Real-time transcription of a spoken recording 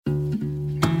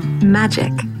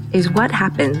Magic is what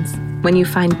happens when you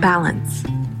find balance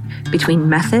between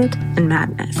method and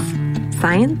madness,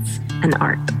 science and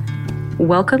art.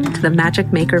 Welcome to the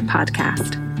Magic Maker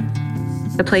Podcast,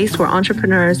 the place where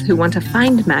entrepreneurs who want to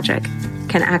find magic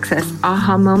can access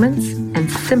aha moments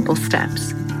and simple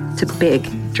steps to big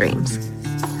dreams.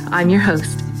 I'm your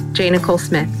host, Jay Nicole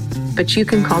Smith, but you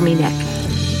can call me Nick.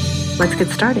 Let's get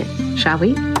started, shall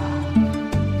we?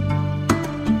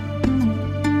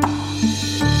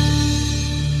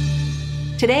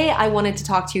 Today, I wanted to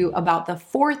talk to you about the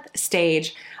fourth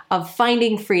stage of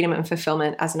finding freedom and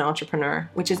fulfillment as an entrepreneur,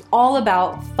 which is all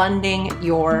about funding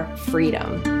your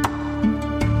freedom.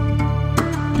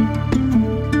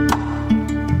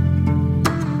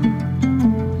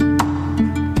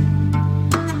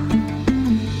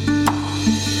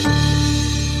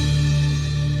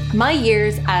 My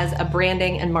years as a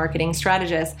branding and marketing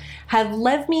strategist have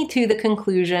led me to the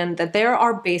conclusion that there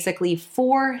are basically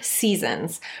 4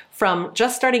 seasons from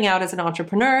just starting out as an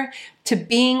entrepreneur to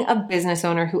being a business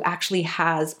owner who actually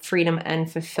has freedom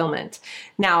and fulfillment.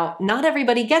 Now, not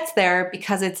everybody gets there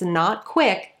because it's not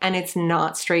quick and it's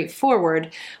not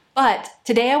straightforward, but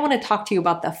today I want to talk to you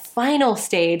about the final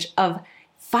stage of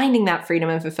finding that freedom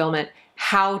and fulfillment,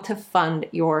 how to fund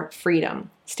your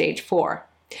freedom, stage 4.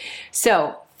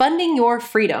 So, funding your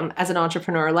freedom as an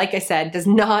entrepreneur, like I said, does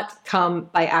not come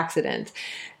by accident.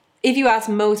 If you ask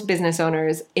most business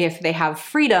owners if they have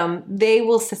freedom, they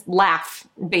will laugh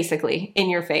basically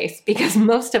in your face because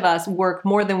most of us work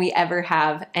more than we ever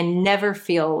have and never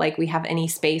feel like we have any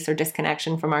space or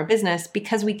disconnection from our business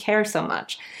because we care so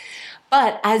much.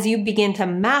 But as you begin to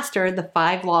master the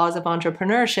 5 laws of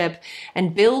entrepreneurship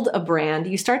and build a brand,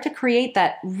 you start to create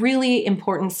that really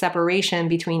important separation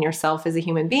between yourself as a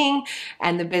human being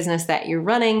and the business that you're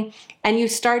running. And you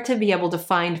start to be able to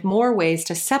find more ways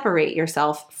to separate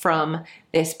yourself from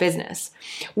this business.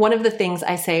 One of the things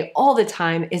I say all the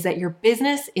time is that your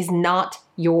business is not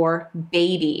your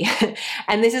baby.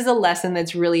 And this is a lesson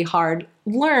that's really hard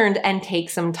learned and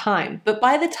takes some time. But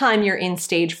by the time you're in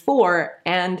stage 4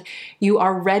 and you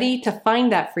are ready to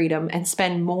find that freedom and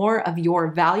spend more of your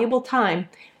valuable time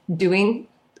doing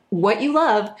what you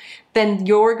love, then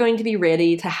you're going to be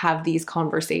ready to have these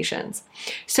conversations.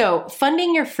 So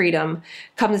funding your freedom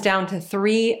comes down to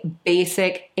 3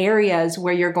 basic areas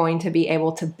where you're going to be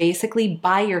able to basically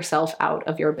buy yourself out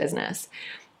of your business: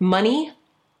 money,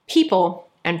 people,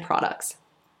 and products.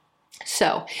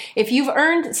 So if you've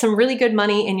earned some really good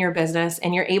money in your business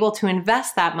and you're able to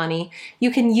invest that money, you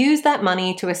can use that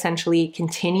money to essentially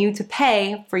continue to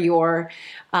pay for your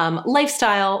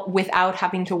lifestyle without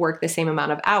having to work the same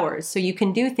amount of hours. So you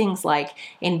can do things like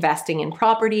investing in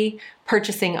property,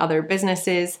 purchasing other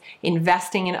businesses,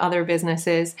 investing in other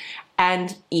businesses,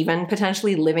 and even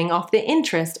potentially living off the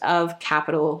interest of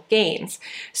capital gains.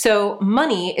 So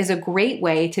money is a great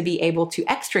way to be able to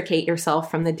extricate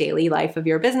yourself from the daily life of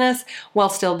your business while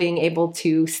still being able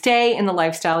to stay in the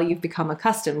lifestyle you've become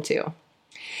accustomed to.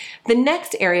 The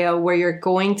next area where you're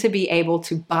going to be able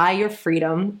to buy your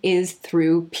freedom is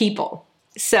through people.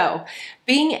 So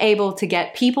being able to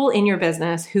get people in your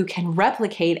business who can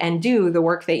replicate and do the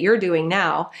work that you're doing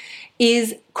now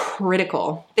is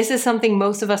critical. This is something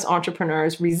most of us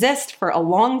entrepreneurs resist for a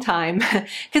long time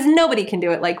because nobody can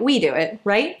do it like we do it,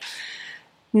 right?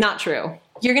 Not true.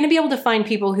 You're going to be able to find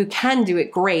people who can do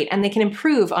it great and they can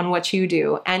improve on what you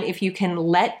do. And if you can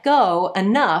let go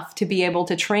enough to be able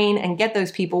to train and get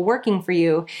those people working for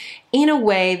you in a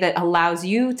way that allows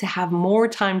you to have more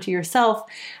time to yourself,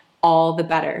 all the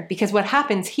better. Because what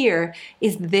happens here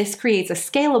is this creates a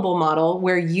scalable model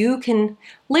where you can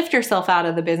lift yourself out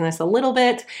of the business a little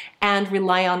bit and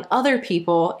rely on other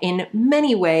people in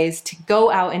many ways to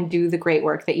go out and do the great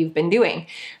work that you've been doing.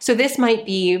 So this might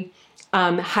be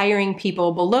hiring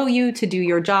people below you to do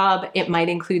your job. It might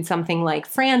include something like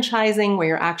franchising, where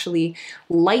you're actually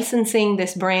licensing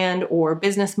this brand or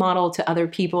business model to other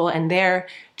people and they're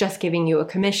just giving you a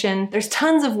commission. There's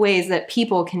tons of ways that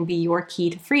people can be your key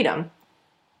to freedom.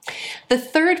 The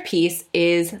third piece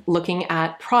is looking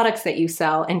at products that you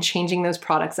sell and changing those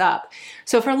products up.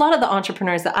 So for a lot of the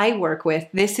entrepreneurs that I work with,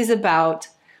 this is about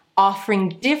offering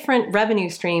different revenue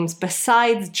streams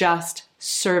besides just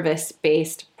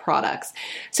service-based products.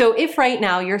 So if right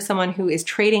now you're someone who is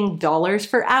trading dollars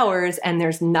for hours and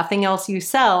there's nothing else you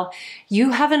sell,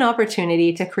 you have an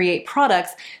opportunity to create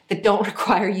products that don't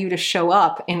require you to show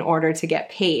up in order to get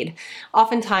paid.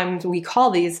 Oftentimes we call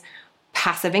these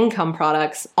passive income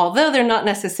products, although they're not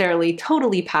necessarily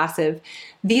totally passive,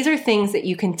 these are things that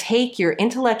you can take your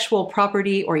intellectual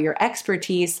property or your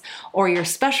expertise or your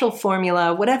special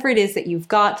formula, whatever it is that you've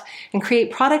got, and create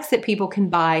products that people can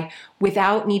buy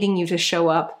without needing you to show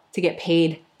up to get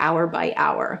paid hour by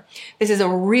hour. This is a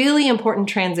really important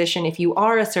transition if you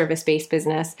are a service-based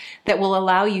business that will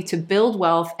allow you to build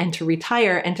wealth and to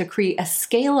retire and to create a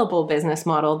scalable business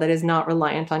model that is not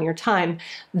reliant on your time,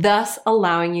 thus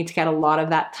allowing you to get a lot of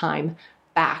that time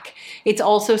back. It's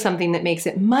also something that makes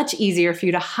it much easier for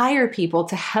you to hire people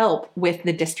to help with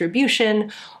the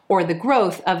distribution or the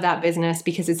growth of that business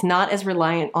because it's not as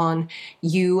reliant on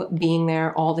you being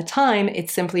there all the time.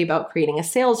 It's simply about creating a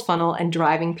sales funnel and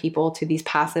driving people to these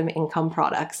passive income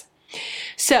products.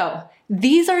 So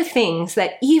these are things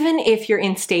that even if you're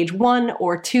in stage 1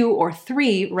 or 2 or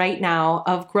 3 right now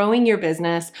of growing your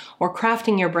business or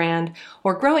crafting your brand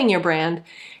or growing your brand,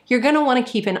 you're going to want to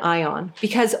keep an eye on,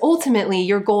 because ultimately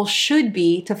your goal should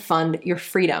be to fund your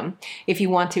freedom. If you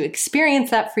want to experience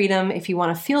that freedom, if you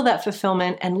want to feel that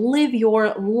fulfillment and live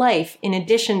your life in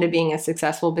addition to being a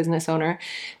successful business owner,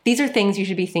 these are things you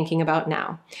should be thinking about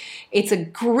now. It's a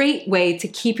great way to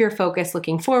keep your focus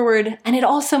looking forward, and it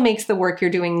also makes the work you're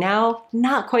doing now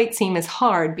not quite seem as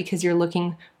hard because you're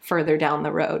looking further down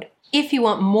the road. If you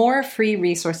want more free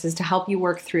resources to help you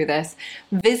work through this,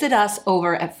 visit us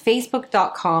over at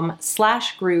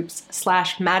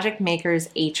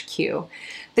facebook.com/groups/magicmakershq.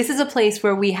 This is a place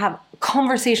where we have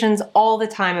conversations all the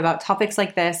time about topics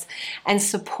like this and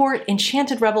support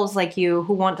enchanted rebels like you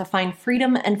who want to find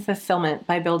freedom and fulfillment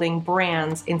by building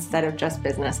brands instead of just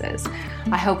businesses.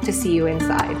 I hope to see you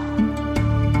inside.